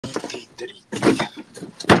diddy.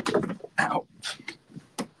 Ow.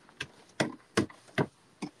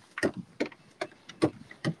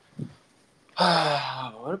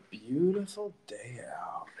 What a beautiful day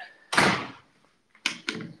out.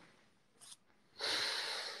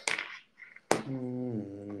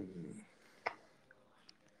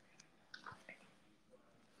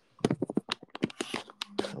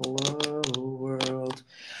 Hello, world.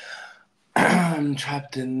 I'm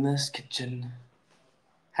trapped in this kitchen.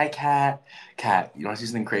 Hi, Cat. Cat, you want to see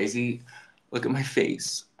something crazy? Look at my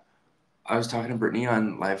face. I was talking to Brittany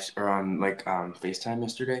on FaceTime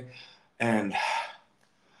yesterday, and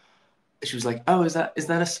she was like, "Oh, is that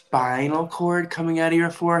a spinal cord coming out of your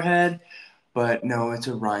forehead?" But no, it's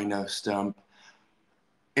a rhino stump.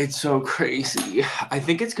 It's so crazy. I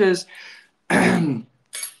think it's because, to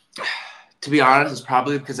be honest, it's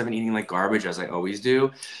probably because I've been eating like garbage as I always do.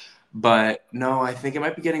 But no, I think it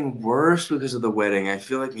might be getting worse because of the wedding. I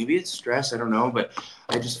feel like maybe it's stress. I don't know, but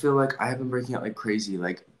I just feel like I have been breaking out like crazy,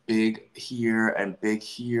 like big here and big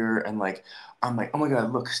here, and like I'm like, oh my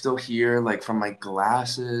god, look, still here, like from my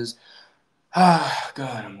glasses. Ah,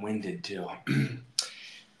 God, I'm winded too.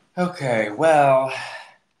 Okay, well,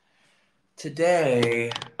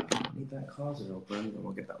 today. Leave that closet open, and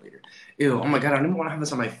we'll get that later. Ew! Oh my god, I don't even want to have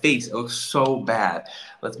this on my face. It looks so bad.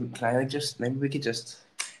 Maybe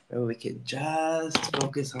we could just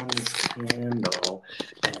focus on this candle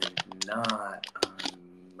and not on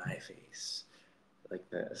my face, like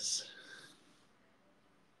this.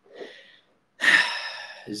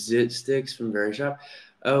 Zit sticks from Verishop.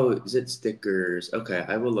 Oh, zit stickers. Okay,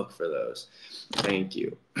 I will look for those. Thank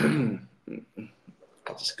you. I'll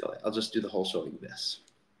just do the whole show like this.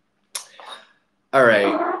 All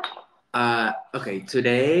right. Okay,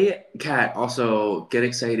 today, Kat, also get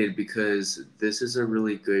excited because this is a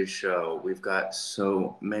really good show. We've got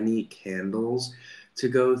so many candles to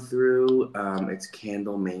go through. It's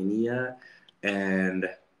CANDLE-MANIA, and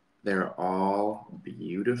they're all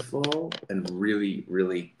beautiful and really,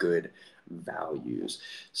 really good values.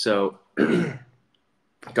 So,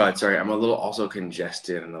 God, sorry, I'm a little also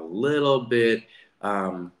congested and a little bit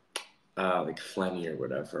like phlegmy or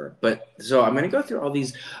whatever. But so I'm gonna go through all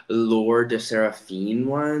these Lord de Seraphine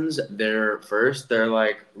ones. They're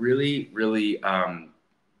like really, really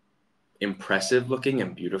impressive looking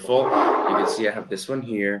and beautiful. You can see I have this one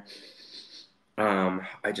here.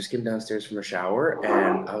 I just came downstairs from a shower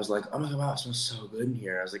and I was like, oh my god, wow, it smells so good in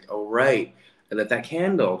here. I was like, oh right, I lit that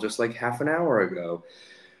candle just like half an hour ago.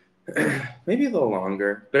 Maybe a little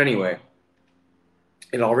longer, but anyway,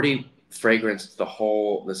 it already fragranced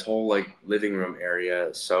this whole like living room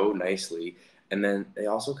area so nicely. And then they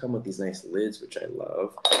also come with these nice lids, which I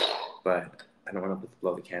love, but I don't want to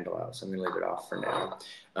blow the candle out, so I'm gonna leave it off for now.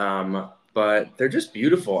 But they're just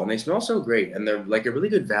beautiful and they smell so great, and they're like a really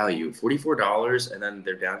good value, $44, and then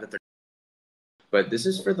they're down to 30. But this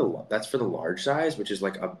is for the large size, which is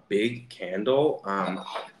like a big candle.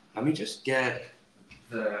 Let me just get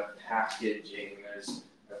the packaging.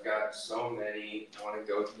 I've got so many. I want to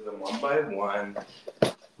go through them one by one.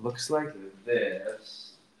 Looks like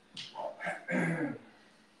this.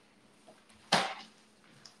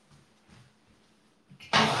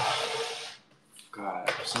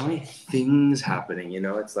 God, so many things happening.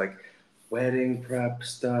 It's like wedding prep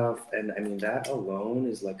stuff, and I mean that alone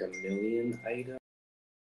is like a million items.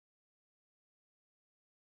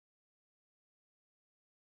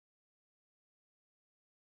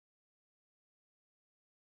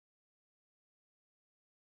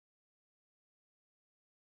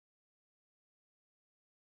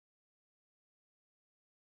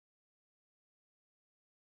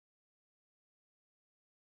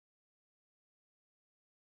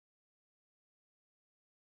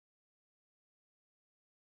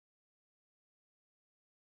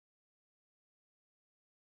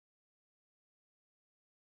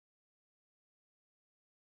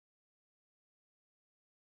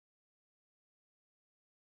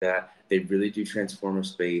 That they really do transform a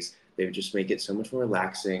space. They just make it so much more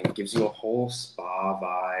relaxing. It gives you a whole spa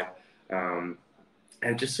vibe,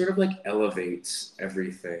 and just sort of like elevates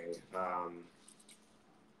everything. Um,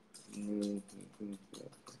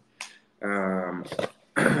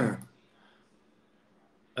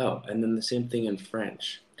 oh, and then the same thing in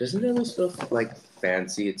French. Doesn't it always feel like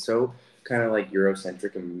fancy? It's so kind of like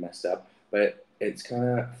Eurocentric and messed up, but it's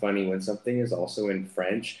kind of funny when something is also in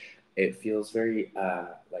French. It feels very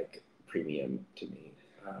like premium to me.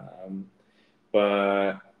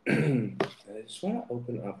 But I just want to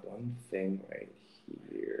open up one thing right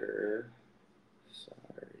here.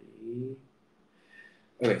 Sorry.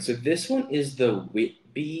 Okay, so this one is the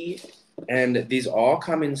Whitby And these all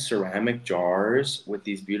come in ceramic jars with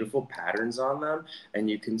these beautiful patterns on them. And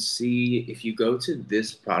you can see if you go to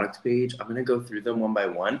this product page, I'm going to go through them one by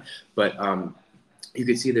one, but you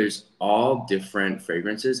can see there's all different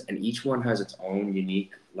fragrances, and each one has its own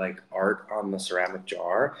unique like art on the ceramic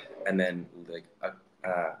jar, and then like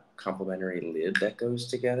a complimentary lid that goes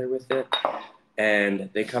together with it. And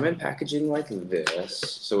they come in packaging like this,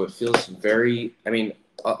 so it feels very. I mean,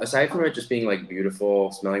 aside from it just being like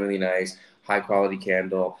beautiful, smelling really nice, high quality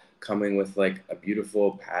candle, coming with like a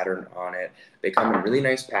beautiful pattern on it. They come in really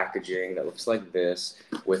nice packaging that looks like this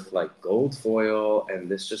with like gold foil, and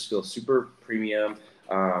this just feels super premium.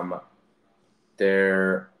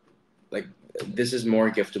 They're like this is more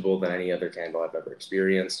giftable than any other candle I've ever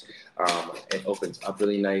experienced. It opens up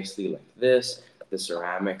really nicely like this. The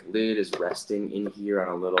ceramic lid is resting in here on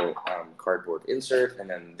a little cardboard insert, and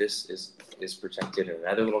then this is protected in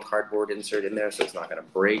another little cardboard insert in there, so it's not going to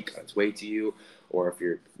break on its way to you, or if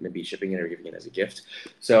you're maybe shipping it or giving it as a gift.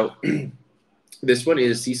 So this one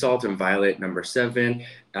is Sea Salt and Violet number 7.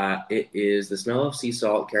 It is the smell of sea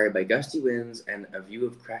salt carried by gusty winds and a view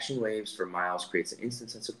of crashing waves for miles creates an instant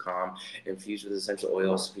sense of calm, infused with essential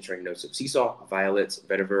oils featuring notes of sea salt, violets,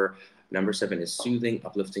 vetiver. Number 7 is soothing,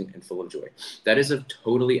 uplifting, and full of joy. That is a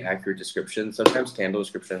totally accurate description. Sometimes candle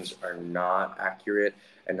descriptions are not accurate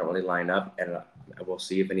and don't really line up, and I will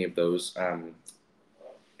see if any of those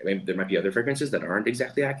I mean, there might be other fragrances that aren't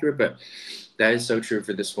exactly accurate, but that is so true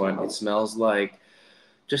for this one. It smells like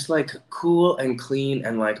just like cool and clean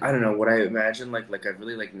and like I don't know what I imagine like a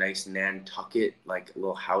really like nice Nantucket like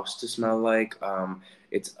little house to smell like.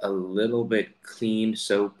 It's a little bit clean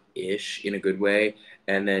soap-ish in a good way,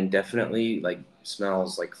 and then definitely like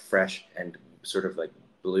smells like fresh and sort of like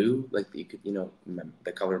blue, like you could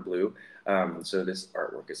the color blue. So this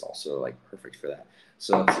artwork is also like perfect for that.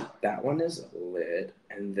 So let's see, that one is lit,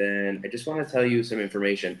 and then I just want to tell you some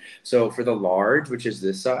information. So for the large, which is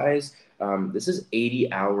this size, this is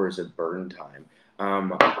 80 hours of burn time.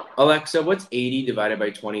 Alexa, what's 80 divided by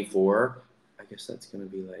 24? I guess that's going to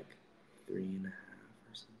be like 3.5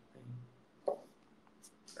 or something.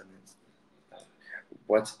 And then,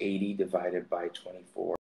 what's 80 divided by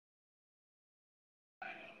 24? Oh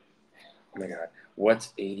my God.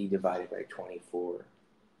 What's 80 divided by 24?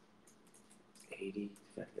 80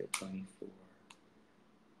 divided by 24.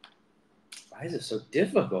 Why is it so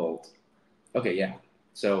difficult? Okay, yeah.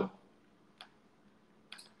 So,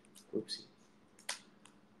 oopsie.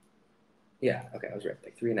 Yeah, okay, I was right.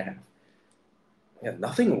 Like 3.5. Yeah,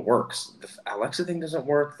 nothing works. The Alexa thing doesn't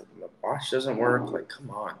work. The watch doesn't work. Like, come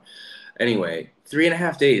on. Anyway,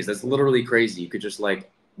 3.5 days. That's literally crazy. You could just like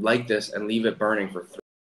light this and leave it burning for 3.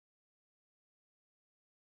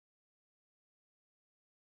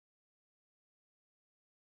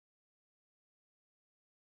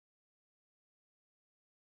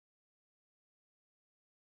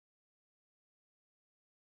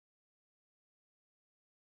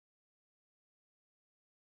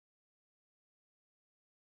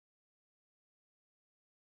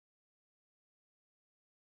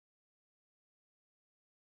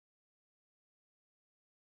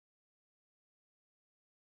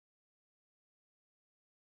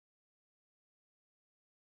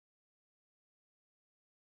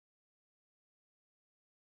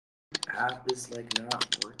 App is like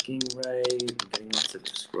not working right. I'm getting lots of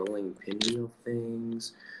scrolling pinwheel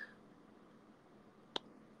things.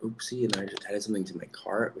 Oopsie, and I just added something to my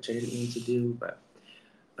cart, which I didn't mean to do, but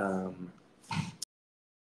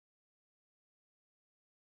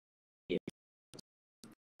yeah.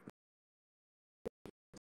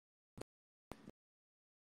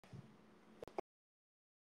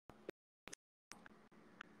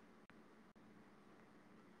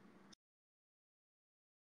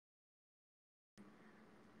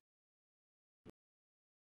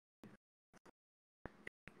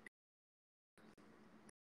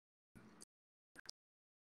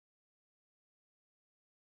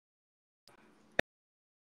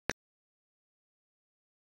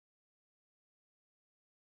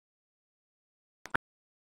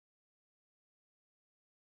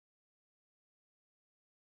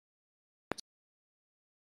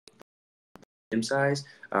 Medium size.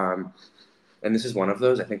 And this is one of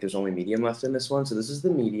those. I think there's only medium left in this one. So this is the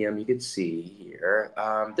medium you could see here.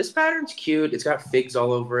 This pattern's cute. It's got figs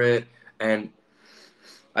all over it. And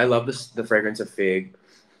I love the fragrance of fig.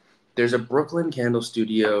 There's a Brooklyn Candle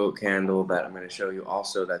Studio candle that I'm going to show you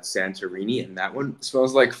also that's Santorini. And that one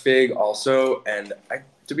smells like fig also. And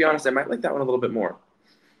to be honest, I might like that one a little bit more.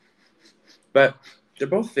 But they're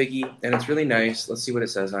both figgy and it's really nice. Let's see what it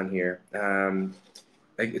says on here.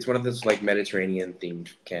 It's one of those like Mediterranean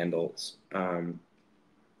themed candles.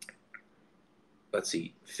 let's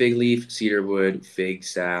see, fig leaf, cedar wood, fig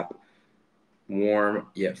sap, warm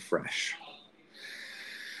yet fresh.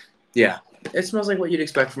 Yeah, it smells like what you'd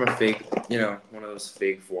expect from a fig, you know, one of those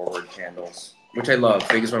fig forward candles, which I love.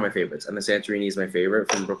 Fig is one of my favorites, and the Santorini is my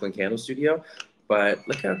favorite from Brooklyn Candle Studio. But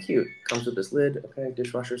look how cute. Comes with this lid. Okay,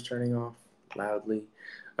 dishwasher's turning off loudly.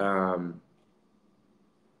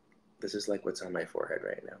 This is like what's on my forehead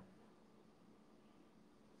right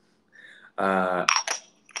now.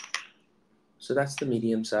 So that's the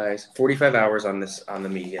medium size. 45 hours on the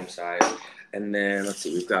medium size. And then let's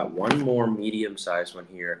see, we've got one more medium size one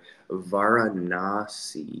here, Varanasi.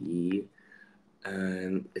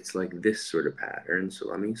 And it's like this sort of pattern. So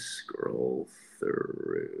let me scroll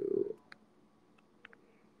through.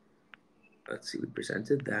 Let's see, we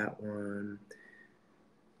presented that one.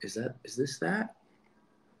 Is this that?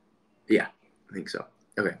 Yeah, I think so.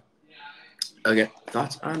 Okay. Okay,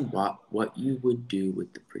 thoughts on what you would do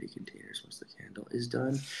with the pretty containers once the candle is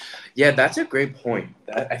done? Yeah, that's a great point.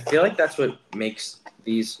 I feel like that's what makes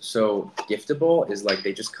these so giftable is like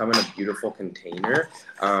they just come in a beautiful container.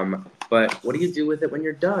 But what do you do with it when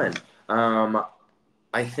you're done?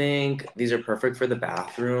 I think these are perfect for the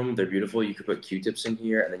bathroom. They're beautiful. You could put Q-tips in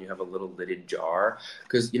here, and then you have a little lidded jar.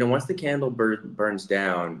 Because, you know, once the candle burns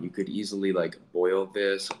down, you could easily, like, boil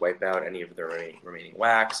this, wipe out any of the remaining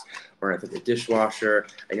wax, burn it through the dishwasher,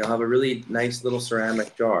 and you'll have a really nice little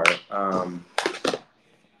ceramic jar.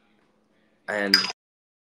 And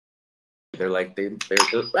they're like, they're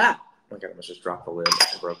ah! Oh my God, I almost just dropped the lid.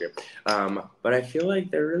 I broke it. But I feel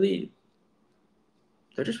like they're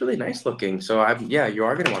just really nice looking. So yeah, you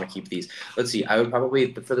are gonna want to keep these. Let's see. I would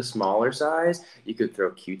probably for the smaller size, you could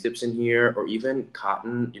throw Q-tips in here, or even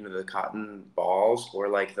cotton. You know, the cotton balls, or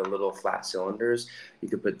like the little flat cylinders. You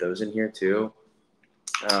could put those in here too.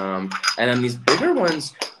 And then these bigger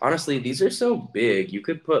ones, honestly, these are so big. You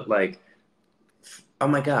could put like, oh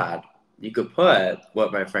my God, you could put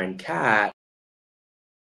what my friend Kat.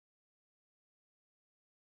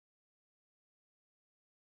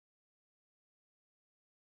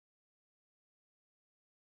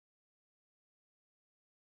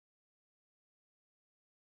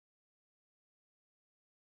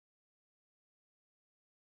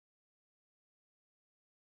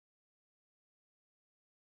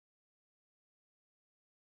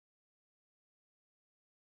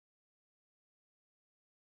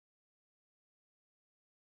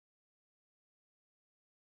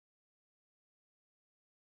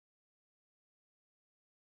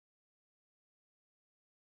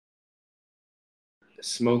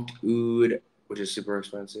 Smoked oud, which is super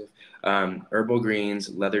expensive, herbal greens,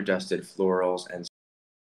 leather dusted florals, and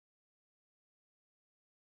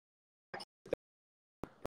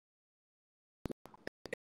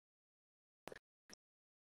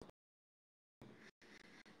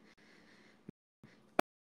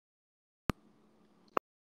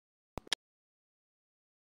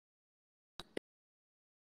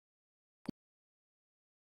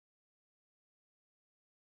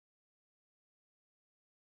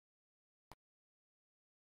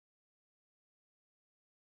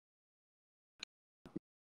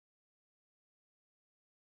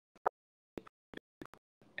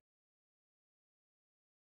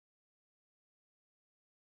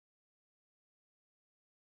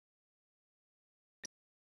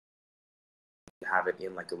have it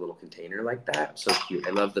in like a little container like that. So cute. I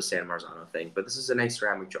love the San Marzano thing, but this is a nice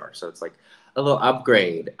ceramic jar, so it's like a little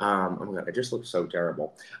upgrade. Oh my God, I just look so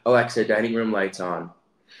terrible. Alexa, dining room lights on.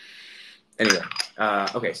 Anyway,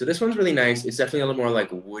 okay, so this one's really nice. It's definitely a little more like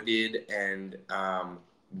wooded and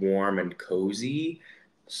warm and cozy.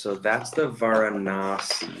 So that's the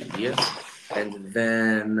Varanasi. And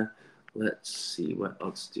then let's see, what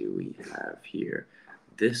else do we have here?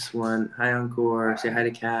 This one, hi Encore, say hi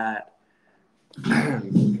to Kat.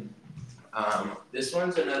 This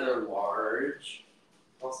one's another large.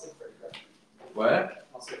 What?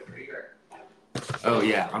 Oh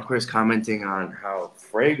yeah, Encore is commenting on how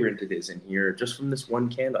fragrant it is in here just from this one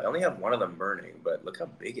candle. I only have one of them burning, but look how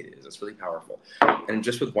big it is. It's really powerful, and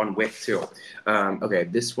just with one wick too. Okay,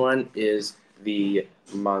 this one is the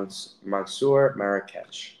Mansour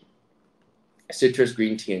Marrakech. Citrus,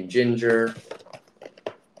 green tea, and ginger.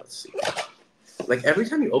 Let's see. Like every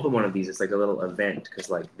time you open one of these, it's like a little event because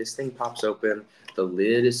like this thing pops open, the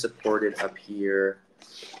lid is supported up here.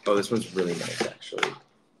 Oh, this one's really nice actually.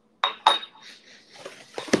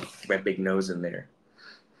 My big nose in there.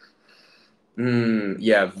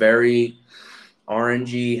 Yeah, very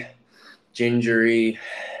orangey, gingery.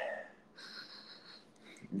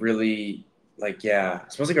 Really, like yeah,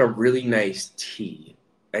 it smells like a really nice tea,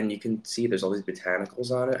 and you can see there's all these botanicals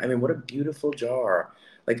on it. I mean, what a beautiful jar.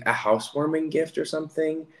 like a housewarming gift or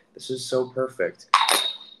something. This is so perfect.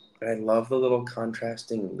 And I love the little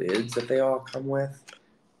contrasting lids that they all come with.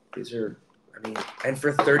 These are, I mean, and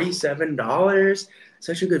for $37,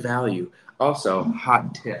 such a good value. Also,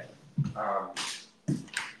 hot tip.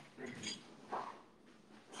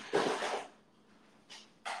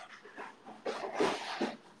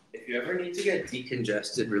 If you ever need to get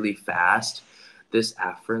decongested really fast, this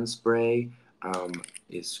Afrin spray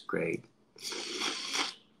is great.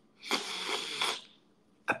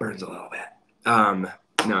 It burns a little bit.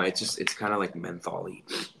 No, it's kind of like menthol-y,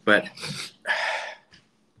 but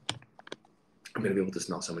I'm gonna be able to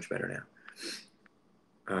smell so much better now.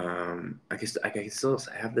 I can still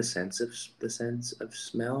have the sense of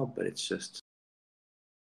smell, but it's just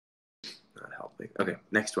not helping. Okay,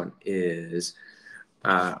 next one is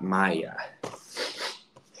Maya.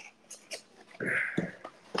 Look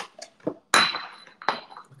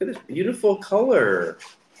at this beautiful color.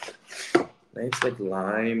 Nice like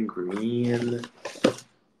lime green.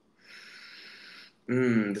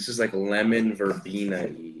 This is like lemon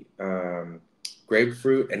verbena-y.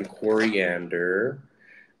 Grapefruit and coriander.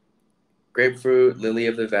 Grapefruit, lily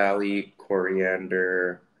of the valley,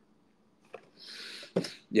 coriander.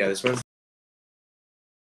 Yeah, this one's.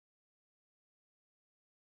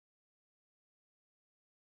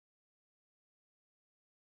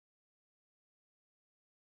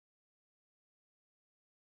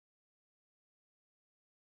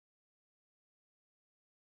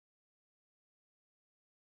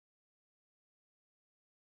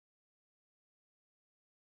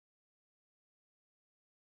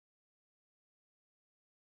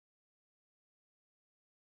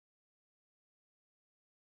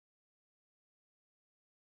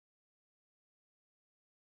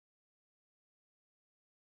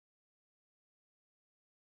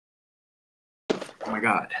 Oh my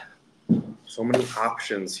god. So many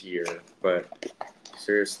options here, but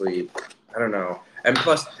seriously, I don't know. And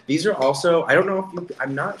plus, these are also, I don't know if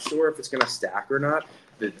I'm not sure if it's going to stack or not,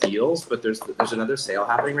 the deals, but there's another sale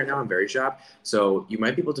happening right now on Verishop. So you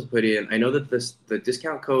might be able to put in, I know that the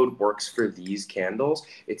discount code works for these candles.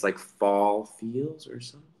 It's like Fall Feels or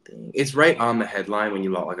something. It's right on the headline when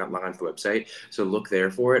you log onto the website. So look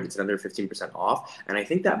there for it. It's another 15% off. And I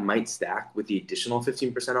think that might stack with the additional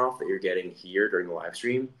 15% off that you're getting here during the live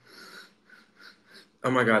stream.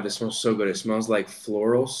 Oh my god, this smells so good. It smells like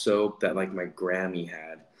floral soap that like my Grammy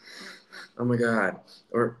had. Oh my god.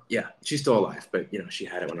 Or yeah, she's still alive, but you know, she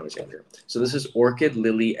had it when I was younger. So this is orchid,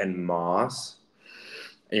 lily, and moss.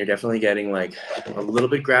 And you're definitely getting like a little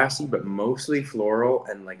bit grassy, but mostly floral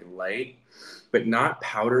and like light, but not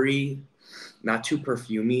powdery, not too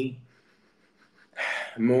perfumey.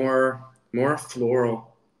 More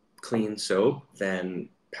floral clean soap than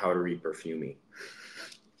powdery perfumey.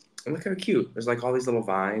 And look how cute. There's like all these little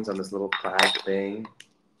vines on this little plaid thing.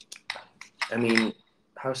 I mean,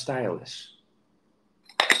 how stylish.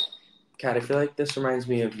 Kat, I feel like this reminds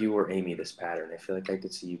me of you or Amy, this pattern. I feel like I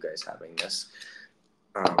could see you guys having this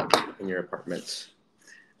in your apartments.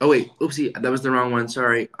 Oh, wait. Oopsie. That was the wrong one.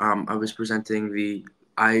 Sorry. I was presenting the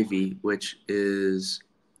Ivy, which is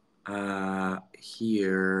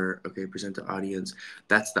here. Okay, present to audience.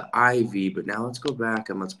 That's the Ivy, but now let's go back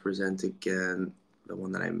and let's present again the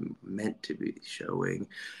one that I'm meant to be showing.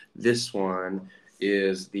 This one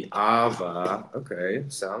is the Ava. Okay,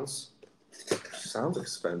 sounds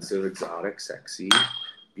expensive, exotic, sexy,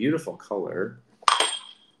 beautiful color.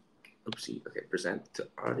 Oopsie. Okay, present to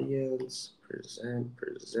audience. Present.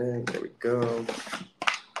 There we go.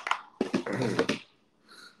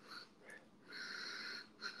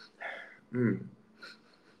 It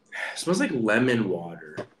smells like lemon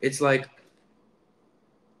water. It's like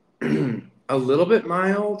a little bit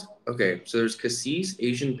mild. Okay, so there's cassis,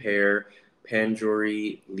 Asian pear,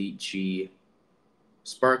 panjori, lychee,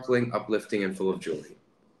 sparkling, uplifting, and full of joy.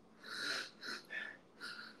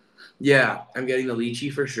 Yeah, I'm getting the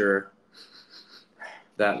lychee for sure.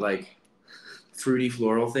 That like fruity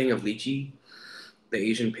floral thing of lychee. The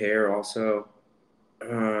Asian pear also.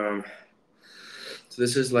 So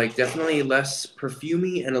this is like definitely less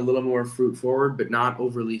perfumey and a little more fruit forward, but not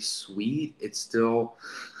overly sweet. It's still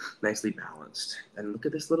nicely balanced. And look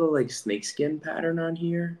at this little like snakeskin pattern on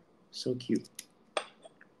here. So cute.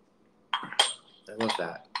 I love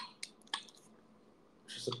that.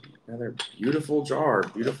 Just another beautiful jar.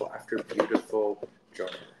 Beautiful after beautiful jar.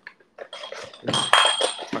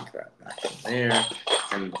 Tuck that back in there.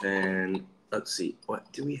 And then let's see. What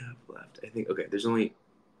do we have left? I think okay, there's only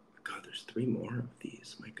God, there's 3 more of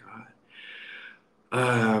these. My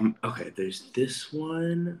God. Okay, there's this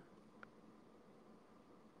one.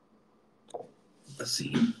 Let's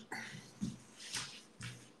see.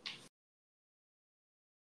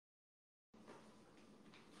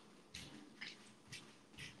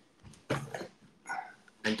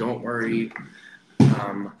 And don't worry,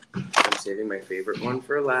 I'm saving my favorite one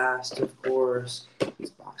for last, of course.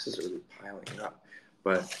 These boxes are really piling up,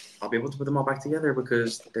 but I'll be able to put them all back together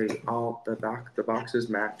because the boxes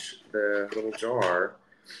match the little jar.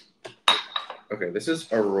 Okay, this is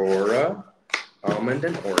Aurora, Almond,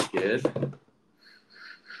 and Orchid.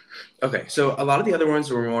 Okay, so a lot of the other ones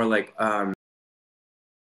were more like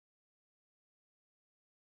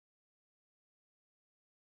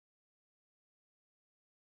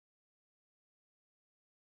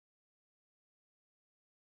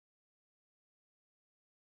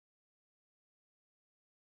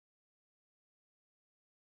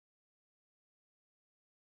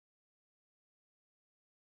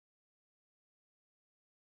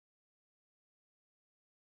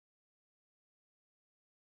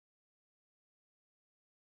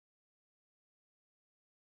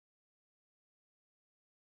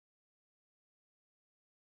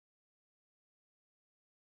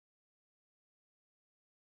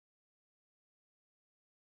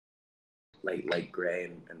light gray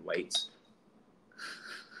and whites.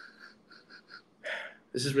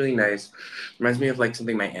 This is really nice. Reminds me of like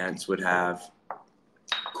something my aunts would have.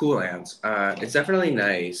 Cool ants. It's definitely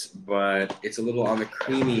nice, but it's a little on the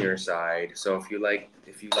creamier side. So if you like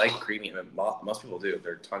creamy, and most people do.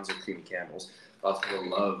 There are tons of creamy candles. Lots of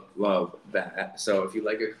people love that. So if you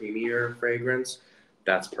like a creamier fragrance,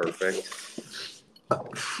 that's perfect.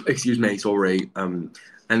 Excuse me, sorry.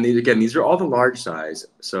 And these are all the large size.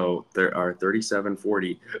 So there are 37,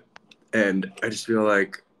 40, and I just feel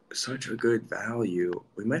like such a good value.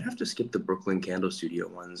 We might have to skip the Brooklyn Candle Studio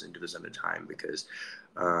ones and do this at a time because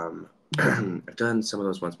I've done some of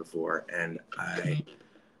those ones before, and I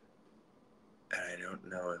don't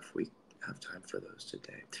know if we have time for those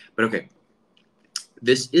today. But okay,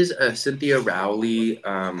 this is a Cynthia Rowley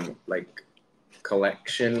like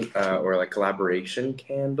collection or like collaboration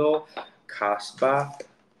candle, Casbah.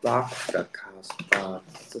 Casbah.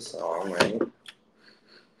 It's a song, right?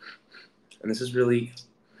 And this is really.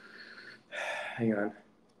 Hang on.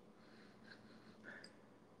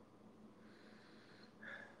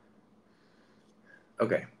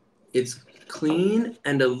 Okay. It's clean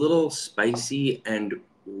and a little spicy and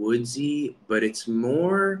woodsy, but it's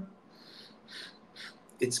more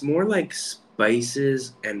like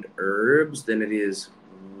spices and herbs than it is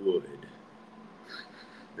wood.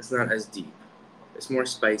 It's not as deep. It's more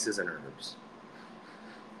spices and herbs.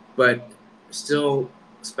 But still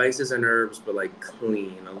spices and herbs, but like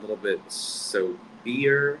clean, a little bit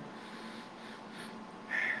soapier.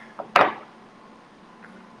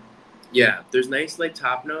 Yeah, there's nice like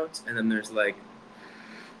top notes, and then there's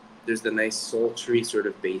the nice sultry sort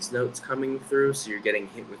of bass notes coming through, so you're getting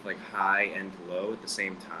hit with like high and low at the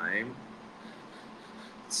same time.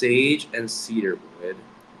 Sage and cedarwood,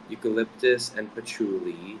 eucalyptus and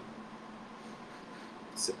patchouli.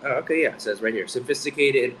 So, okay, yeah, it says right here,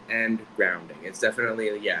 sophisticated and grounding. It's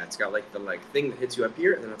definitely, yeah, it's got like the thing that hits you up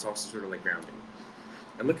here, and then it's also sort of like grounding.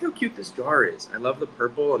 And look how cute this jar is. I love the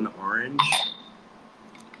purple and the orange,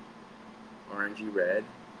 orangey red.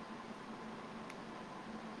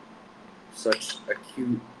 Such a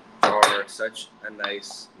cute jar, such a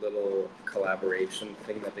nice little collaboration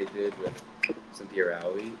thing that they did with Cynthia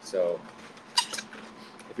Rowley. So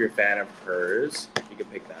if you're a fan of hers, you can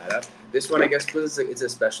pick that up. This one, I guess, because it's a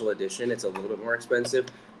special edition, it's a little bit more expensive.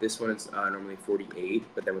 This one is normally $48,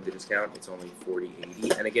 but then with the discount, it's only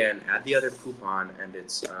 $40.80. And again, add the other coupon, and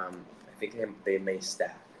it's I think they may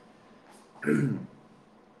stack. Okay,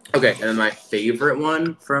 and then my favorite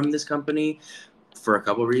one from this company, for a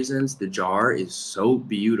couple reasons. The jar is so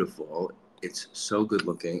beautiful. It's so good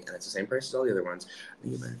looking, and it's the same price as all the other ones. I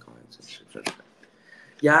think you better call it.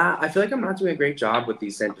 Yeah, I feel like I'm not doing a great job with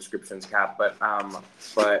these scent descriptions, Cap, but I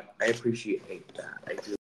appreciate that. I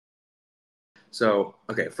do. So,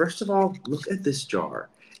 okay, first of all, look at this jar.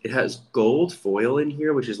 It has gold foil in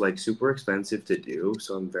here, which is like super expensive to do.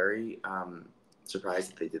 So I'm very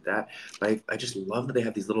surprised that they did that. But I just love that they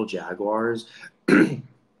have these little jaguars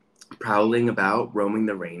prowling about, roaming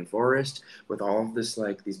the rainforest with all of this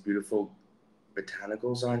like these beautiful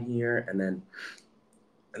botanicals on here, and then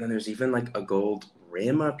there's even like a gold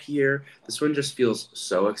rim up here. This one just feels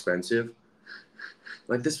so expensive.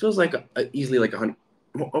 Like this feels like easily like over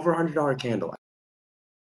 $100 candle.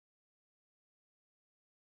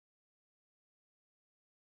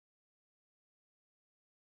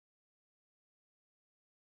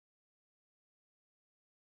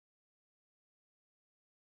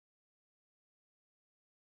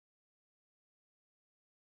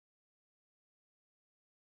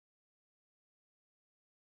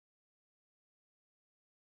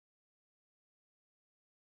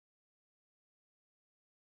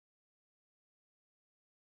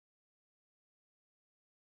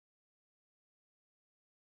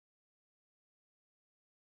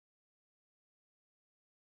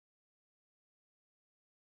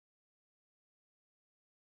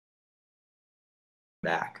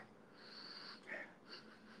 back.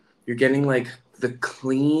 You're getting like the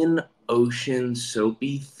clean ocean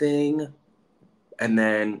soapy thing,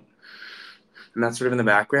 and that's sort of in the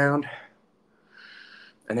background.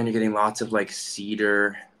 And then you're getting lots of like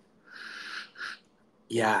cedar.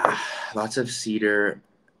 Yeah, lots of cedar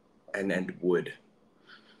and wood.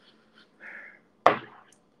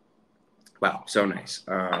 Wow, so nice.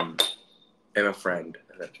 I have a friend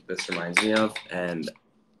that this reminds me of, and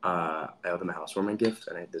I owe them a housewarming gift,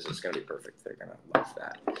 and this is going to be perfect. They're going to love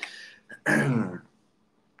that.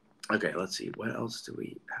 Okay, let's see. What else do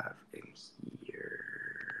we have in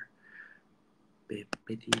here?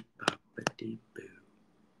 Bippity-boppity-boo.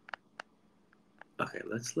 Okay,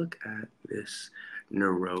 let's look at this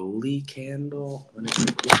neroli candle. Let me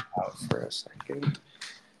take this out for a second.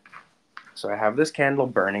 So I have this candle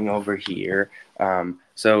burning over here.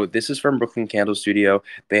 So this is from Brooklyn Candle Studio.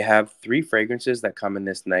 They have 3 fragrances that come in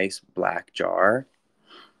this nice black jar.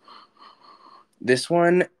 This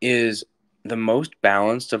one is the most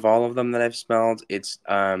balanced of all of them that I've smelled. It's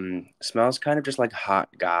smells kind of just like hot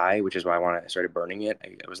guy, which is why I started burning it.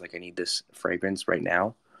 I was like, I need this fragrance right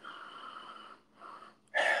now.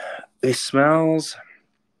 It smells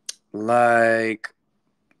like,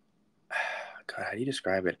 God, how do you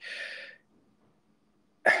describe it?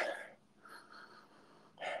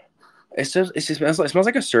 It smells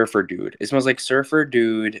like a surfer dude. It smells like surfer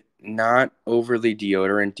dude, not overly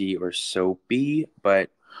deodorant-y or soapy, but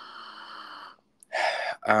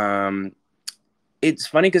it's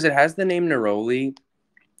funny because it has the name Neroli,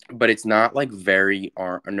 but it's not like very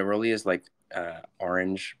Neroli is like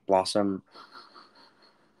orange blossom,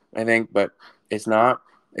 I think, but it's not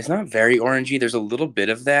very orangey. There's a little bit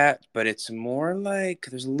of that, but it's more like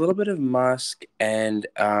there's a little bit of musk and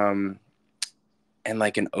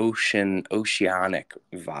like an oceanic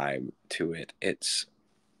vibe to it. It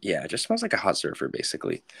just smells like a hot surfer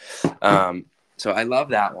basically. So I love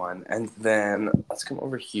that one. And then let's come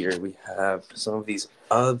over here. We have some of these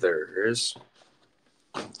others.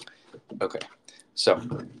 Okay, so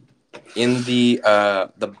in the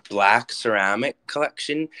black ceramic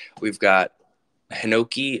collection, we've got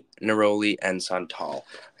Hinoki, Neroli, and Santal.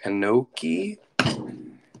 Hinoki.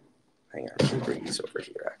 Hang on, let me bring these over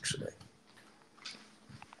here actually.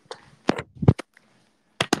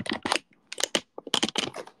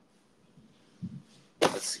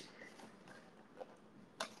 Let's see.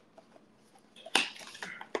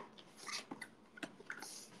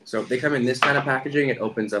 So they come in this kind of packaging. It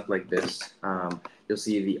opens up like this. You'll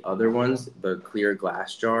see the other ones, the clear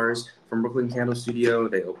glass jars from Brooklyn Candle Studio.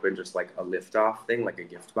 They open just like a lift-off thing, like a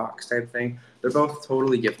gift box type thing. They're both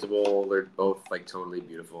totally giftable. They're both like totally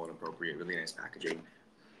beautiful and appropriate, really nice packaging.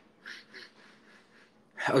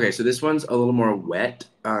 Okay, so this one's a little more wet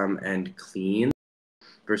and clean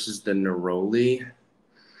versus the Neroli.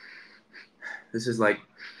 This is like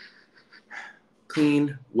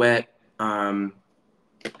clean, wet.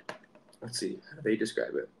 Let's see, how do they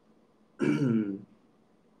describe it?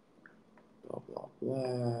 Blah, blah,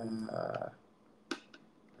 blah.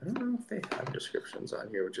 I don't know if they have descriptions on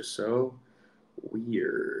here, which is so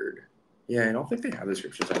weird. Yeah, I don't think they have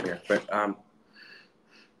descriptions on here, but I'm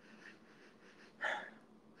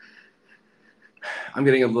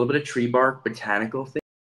getting a little bit of tree bark botanical thing.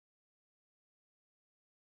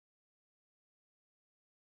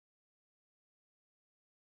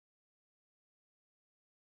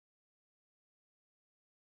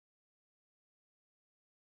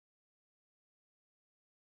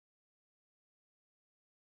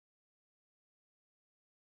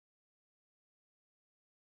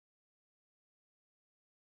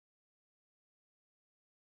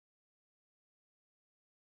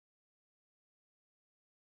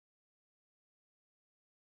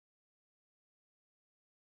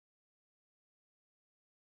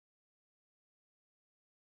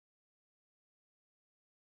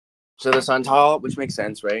 So the Santal, which makes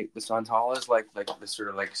sense, right? The Santal is like this sort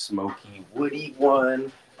of like smoky, woody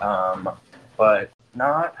one, but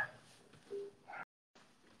not.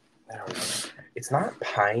 I don't know. It's not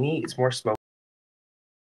piney. It's more smoky.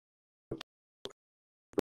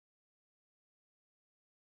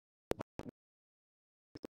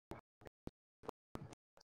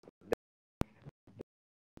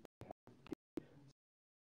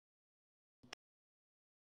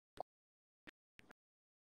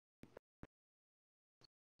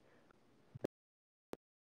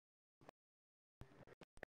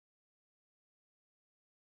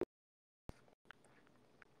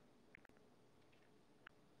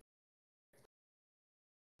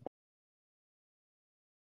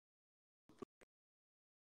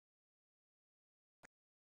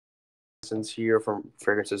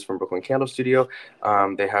 fragrances from Brooklyn Candle Studio.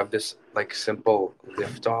 They have this like simple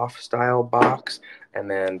lift off style box, and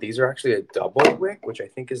then these are actually a double wick, which I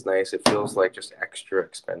think is nice. It feels like just extra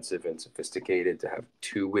expensive and sophisticated to have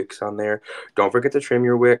 2 wicks on there. Don't forget to trim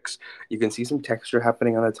your wicks. You can see some texture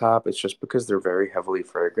happening on the top. It's just because they're very heavily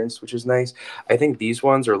fragranced, which is nice. I think these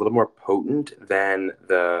ones are a little more potent than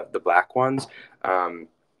the black ones.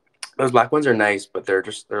 Those black ones are nice, but they're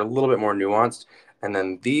a little bit more nuanced. And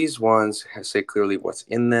then these ones say clearly what's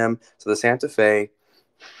in them. So the Santa Fe,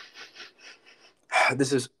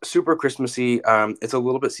 this is super Christmassy. It's a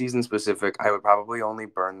little bit season specific. I would probably only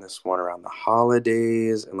burn this one around the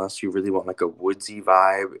holidays, unless you really want like a woodsy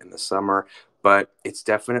vibe in the summer. But it's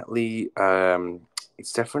definitely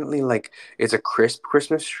like it's a crisp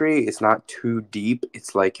Christmas tree. It's not too deep.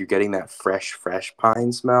 It's like you're getting that fresh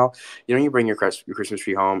pine smell. You know, you bring your Christmas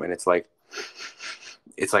tree home and it's like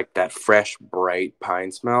that fresh, bright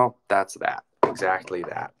pine smell. That's that. Exactly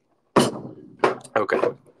that. Okay.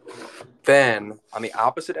 Then on the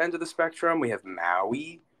opposite end of the spectrum, we have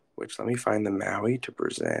Maui, which let me find the Maui to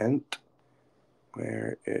present.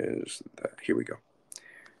 Where is that? Here we go.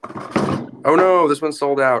 Oh no, this one's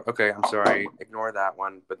sold out. Okay, I'm sorry. Ignore that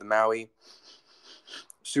one. But the Maui,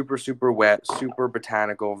 super wet, super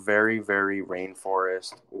botanical, very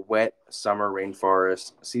rainforest, wet summer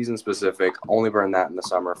rainforest, season specific. Only burn that in the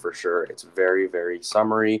summer for sure. It's very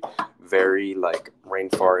summery, very like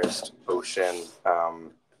rainforest, ocean,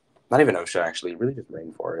 not even ocean actually, really just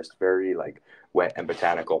rainforest, very like wet and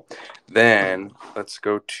botanical. Then let's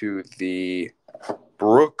go to the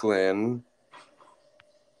Brooklyn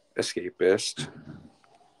Escapist.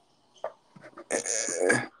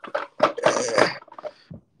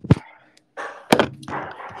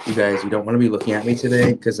 You guys, you don't want to be looking at me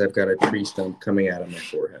today because I've got a tree stump coming out of my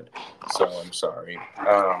forehead. So I'm sorry.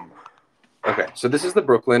 Okay, so this is the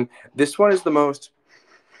Brooklyn. This one's the most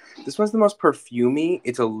perfumey.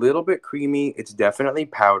 It's a little bit creamy. It's definitely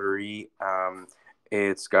powdery.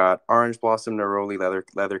 It's got orange blossom, neroli,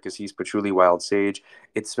 leather cassis, patchouli, wild sage.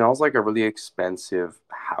 It smells like a really expensive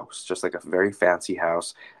house, just like a very fancy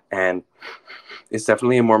house. And it's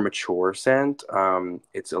definitely a more mature scent.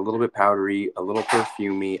 It's a little bit powdery, a little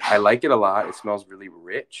perfumey. I like it a lot. It smells really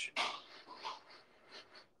rich.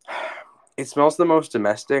 It smells the most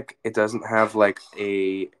domestic. It doesn't have like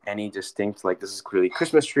any distinct, like this is clearly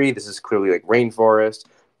Christmas tree. This is clearly like rainforest.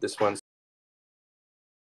 This one's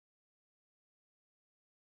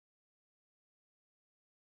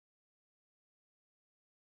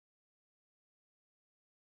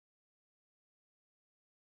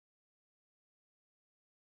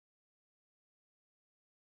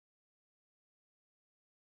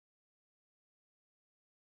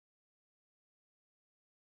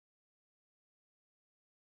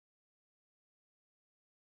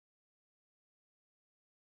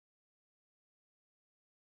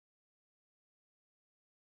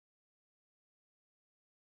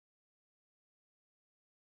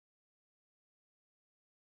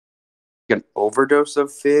an overdose of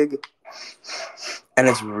fig, and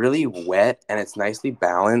it's really wet and it's nicely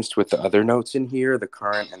balanced with the other notes in here, the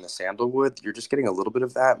currant and the sandalwood. You're just getting a little bit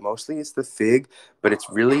of that. Mostly it's the fig, but it's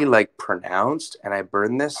really like pronounced. And I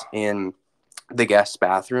burn this in the guest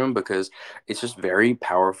bathroom because it's just very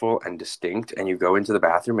powerful and distinct. And you go into the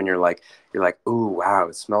bathroom and you're like, ooh, wow,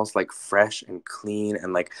 it smells like fresh and clean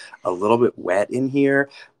and like a little bit wet in here,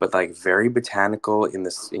 but like very botanical in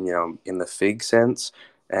this, you know, in the fig sense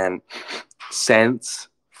and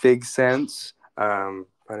fig sense, pun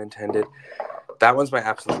intended. That one's my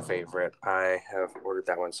absolute favorite. I have ordered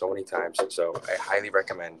that one so many times, so I highly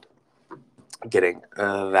recommend getting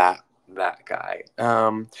that guy.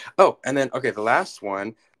 Oh, and then okay, the last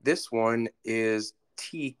one. This one is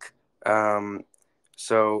teak.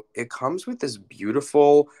 So it comes with this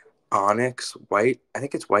beautiful onyx white. I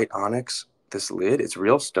think it's white onyx. This lid, it's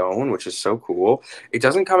real stone, which is so cool. It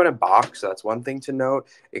doesn't come in a box. So that's one thing to note.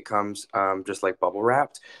 It comes just like bubble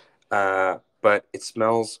wrapped, but it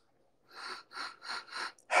smells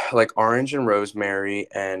like orange and rosemary,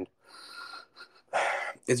 and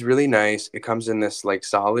it's really nice. It comes in this like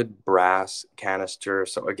solid brass canister.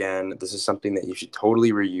 So again, this is something that you should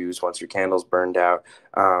totally reuse once your candle's burned out.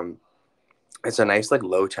 It's a nice like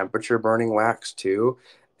low temperature burning wax too.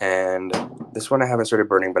 And this one I haven't started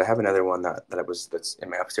burning, but I have another one that's in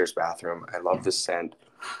my upstairs bathroom. I love this scent.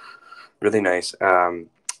 Really nice.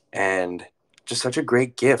 And just such a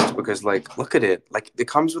great gift because like look at it. Like it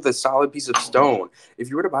comes with a solid piece of stone. If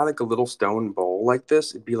you were to buy like a little stone bowl like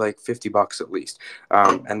this, it'd be like $50 at least.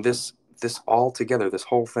 And this this all together, this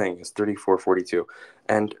whole thing is $34.42.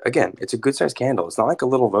 And again, it's a good size candle. It's not like a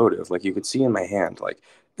little votive, like you could see in my hand. Like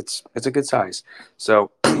it's a good size.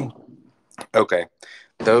 So okay,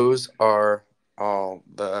 those are all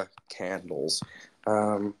the candles.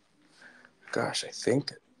 Gosh, I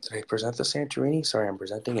think, did I present the Santorini? Sorry, I'm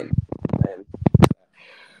presenting it.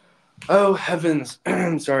 Oh heavens!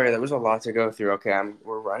 Sorry, that was a lot to go through. Okay,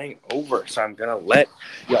 we're running over, so I'm gonna let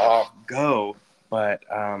y'all go. But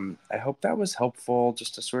I hope that was helpful,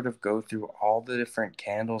 just to sort of go through all the different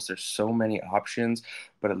candles. There's so many options,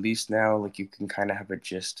 but at least now, like, you can kind of have a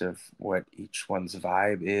gist of what each one's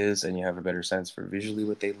vibe is, and you have a better sense for visually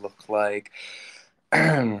what they look like.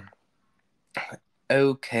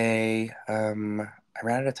 Okay. I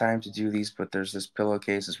ran out of time to do these, but there's this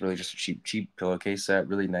pillowcase. It's really just a cheap pillowcase set,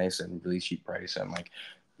 really nice and really cheap price. And like,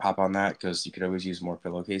 hop on that because you could always use more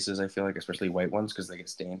pillowcases. I feel like, especially white ones, because they get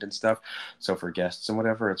stained and stuff. So for guests and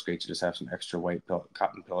whatever, it's great to just have some extra white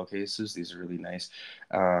cotton pillowcases. These are really nice.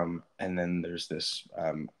 And then there's this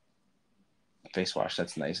face wash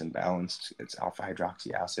that's nice and balanced. It's alpha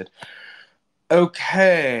hydroxy acid.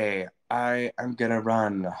 Okay, I'm gonna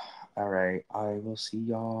run. All right, I will see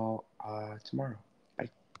y'all tomorrow.